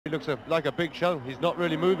looks like a big chunk. He's not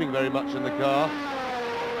really moving very much in the car.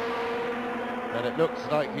 And it looks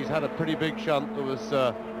like he's had a pretty big shunt. There was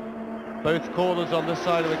both corners on this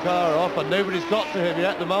side of the car are off, and nobody's got to him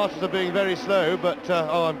yet. The marshals are being very slow, but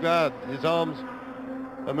oh, I'm glad his arms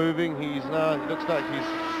are moving. He's now, it looks like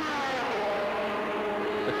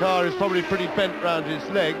the car is probably pretty bent round his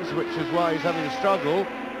legs, which is why he's having a struggle,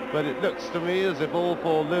 but it looks to me as if all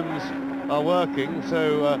four limbs are working,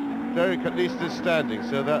 so Derek at least is standing,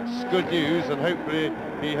 so that's good news, and hopefully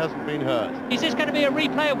he hasn't been hurt. Is this going to be a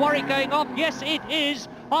replay of Warwick going off? Yes, it is.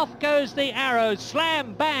 Off goes the Arrows,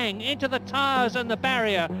 slam bang into the tyres and the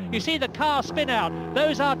barrier. You see the car spin out.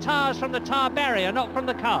 Those are tyres from the tyre barrier, not from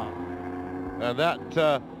the car. And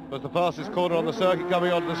that was the fastest corner on the circuit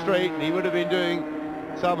coming onto the straight, and he would have been doing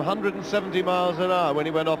some 170 miles an hour when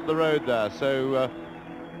he went off the road there. So